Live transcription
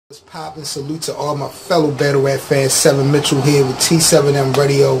What's poppin'? Salute to all my fellow battle rap fans. 7 Mitchell here with T7M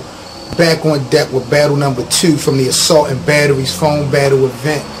Radio, back on deck with battle number 2 from the Assault and Batteries phone battle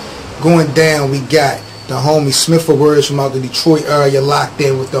event. Going down, we got the homie SMITHOFWORDS from out the Detroit area locked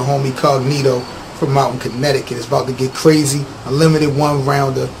in with the homie COGNITO from out in Connecticut. It's about to get crazy. A limited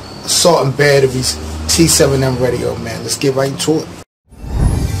one-rounder, Assault and Batteries, T7M Radio, man. Let's get right to it.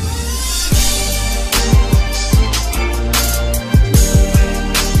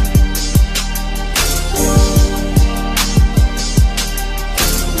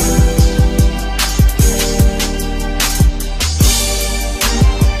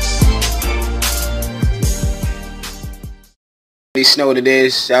 You know what it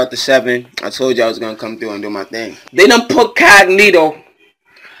is. Shout out to 7. I told you I was gonna come through and do my thing. They done put COGNITO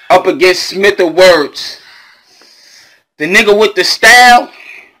up against SMITHOFWORDS. The nigga with the style,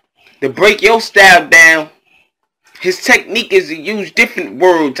 to break your style down. His technique is to use different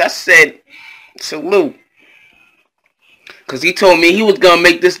words. I said, salute. Cause he told me he was gonna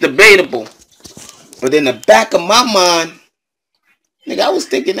make this debatable. But in the back of my mind, nigga, I was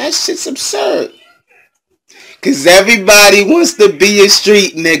thinking that shit's absurd. Cause everybody wants to be a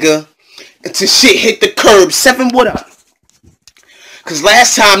street nigga until shit hit the curb. 7, what up? Cause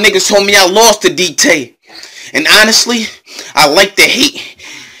last time niggas told me I lost to DT. And honestly, I like the hate.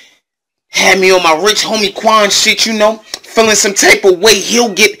 Had me on my rich homie Quan shit, you know. Feeling some type of way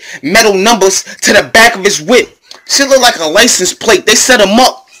he'll get metal numbers to the back of his whip. Shit look like a license plate. They set him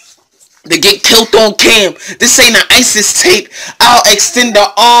up to get killed on cam. This ain't an ISIS tape. I'll extend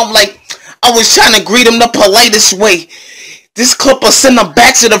the arm like I was trying to greet him the politest way. This clip will send him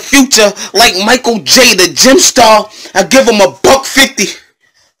back to the future like Michael J, the gym star. I give him $150.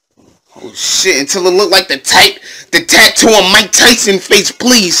 Oh shit, until it look like the tattoo on Mike Tyson face,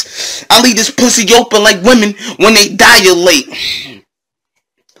 please. I leave this pussy open like women when they dilate.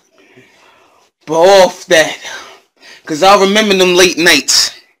 But off that, cause I remember them late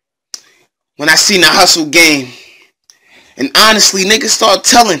nights when I seen the hustle game. And honestly, niggas start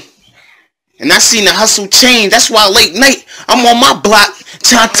telling. And I seen the hustle change. That's why late night, I'm on my block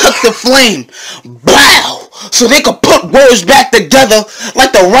trying to tuck the flame. Wow! So they could put words back together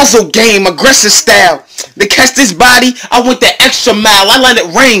like the Russell game, aggressive style. To catch this body, I went the extra mile. I let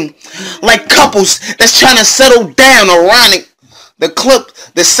it rain like couples that's trying to settle down. Ironic. The clip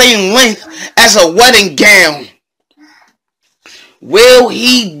the same length as a wedding gown. Will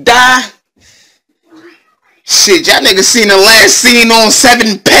he die? Shit, y'all niggas seen the last scene on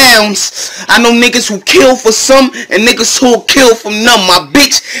 7 pounds. I know niggas who kill for some and niggas who'll kill for none. My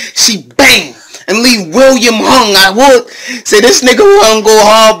bitch, she bang and leave William hung. I would say this nigga won't go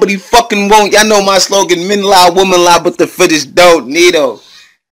hard, but he fucking won't. Y'all know my slogan, men lie, women lie, but the fittest don't. Neato.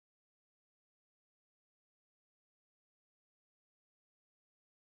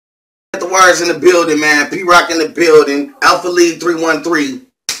 The words in the building, man. P-Rock in the building. Alpha League 313.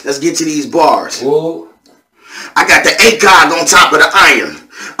 Let's get to these bars. Whoa. I got the ACOG on top of the iron.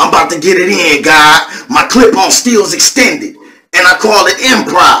 I'm about to get it in, God. My clip on steel's extended, and I call it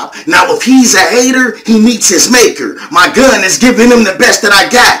improv. Now if he's a hater, he meets his maker. My gun is giving him the best that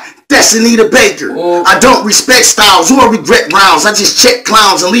I got. Destiny the Baker. I don't respect styles or regret rounds. I just check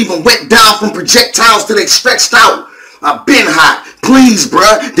clowns and leave them wet down from projectiles till they stretched out. I've been hot. Please,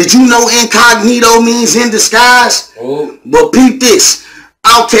 bruh. Did you know incognito means in disguise? Well, peep this.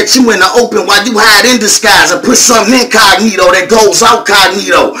 I'll catch you in the open while you hide in disguise. I put something incognito that goes out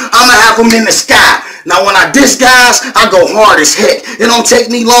cognito. I'ma have them in the sky. Now when I disguise, I go hard as heck. It don't take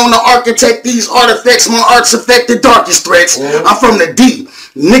me long to architect these artifacts. My arts affect the darkest threats. I'm from the deep.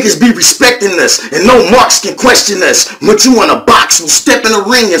 Niggas be respecting us, and no marks can question us. But you in a box, will step in the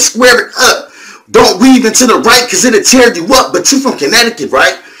ring and square it up. Don't weave into the right, cause it'll tear you up. But you from Connecticut,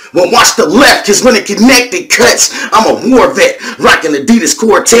 right? Well, watch the left, cause when it connected cuts, I'm a war vet, rocking Adidas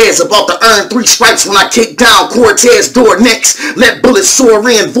Cortez, about to earn 3 stripes when I kick down Cortez door next. Let bullets soar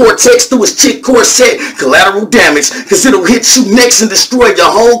in, vortex through his chick corset, collateral damage, cause it'll hit you next and destroy your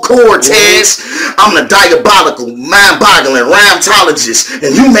whole Cortez. I'm the diabolical, mind-boggling rhymetologist,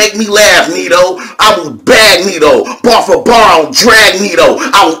 and you make me laugh, Nito. I will bag Nito, bar for bar, I'll drag Nito.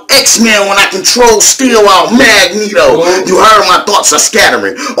 I will X-Men when I control steel, I'll Magneto. You heard my thoughts are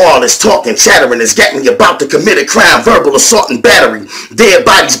scattering. All this talking, chattering has got me about to commit a crime, verbal assault and battery. Dead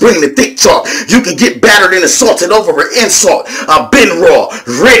bodies bring the thick talk. You can get battered and assaulted over an insult. I've been raw,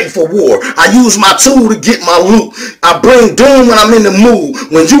 ready for war. I use my tool to get my loot. I bring doom when I'm in the mood.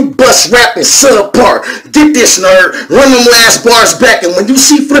 When you bust rapping subpar, get this nerd, run them last bars back, and when you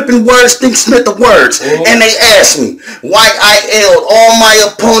see flipping words, think SMITHOFWORDS. And they ask me why I L'd all my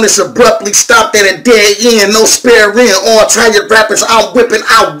opponents abruptly stopped at a dead end. No spare end. All tired rappers I'm whipping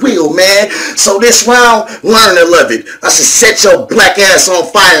out. I will, man. So this round, learn to love it. I said set your black ass on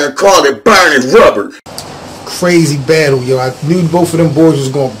fire and call it burning rubber. Crazy battle, yo. I knew both of them boys was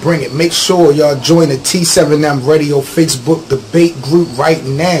going to bring it. Make sure y'all join the T7M Radio Facebook debate group right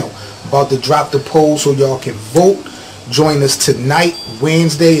now. About to drop the poll so y'all can vote. Join us tonight,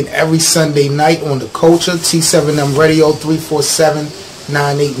 Wednesday, and every Sunday night on The Culture. T7M Radio,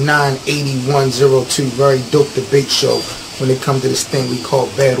 347-989-8102. Very dope debate show when it comes to this thing we call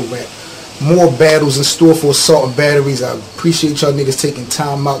battle rap. More battles in store for Assault and Batteries. I appreciate y'all niggas taking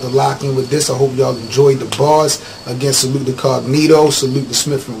time out to lock in with this. I hope y'all enjoyed the bars. Again, salute to COGNITO. Salute to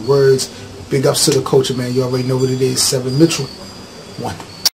SMITHOFWORDS. Big ups to The Culture, man. You already know what it is. 7 Mitchell. 1.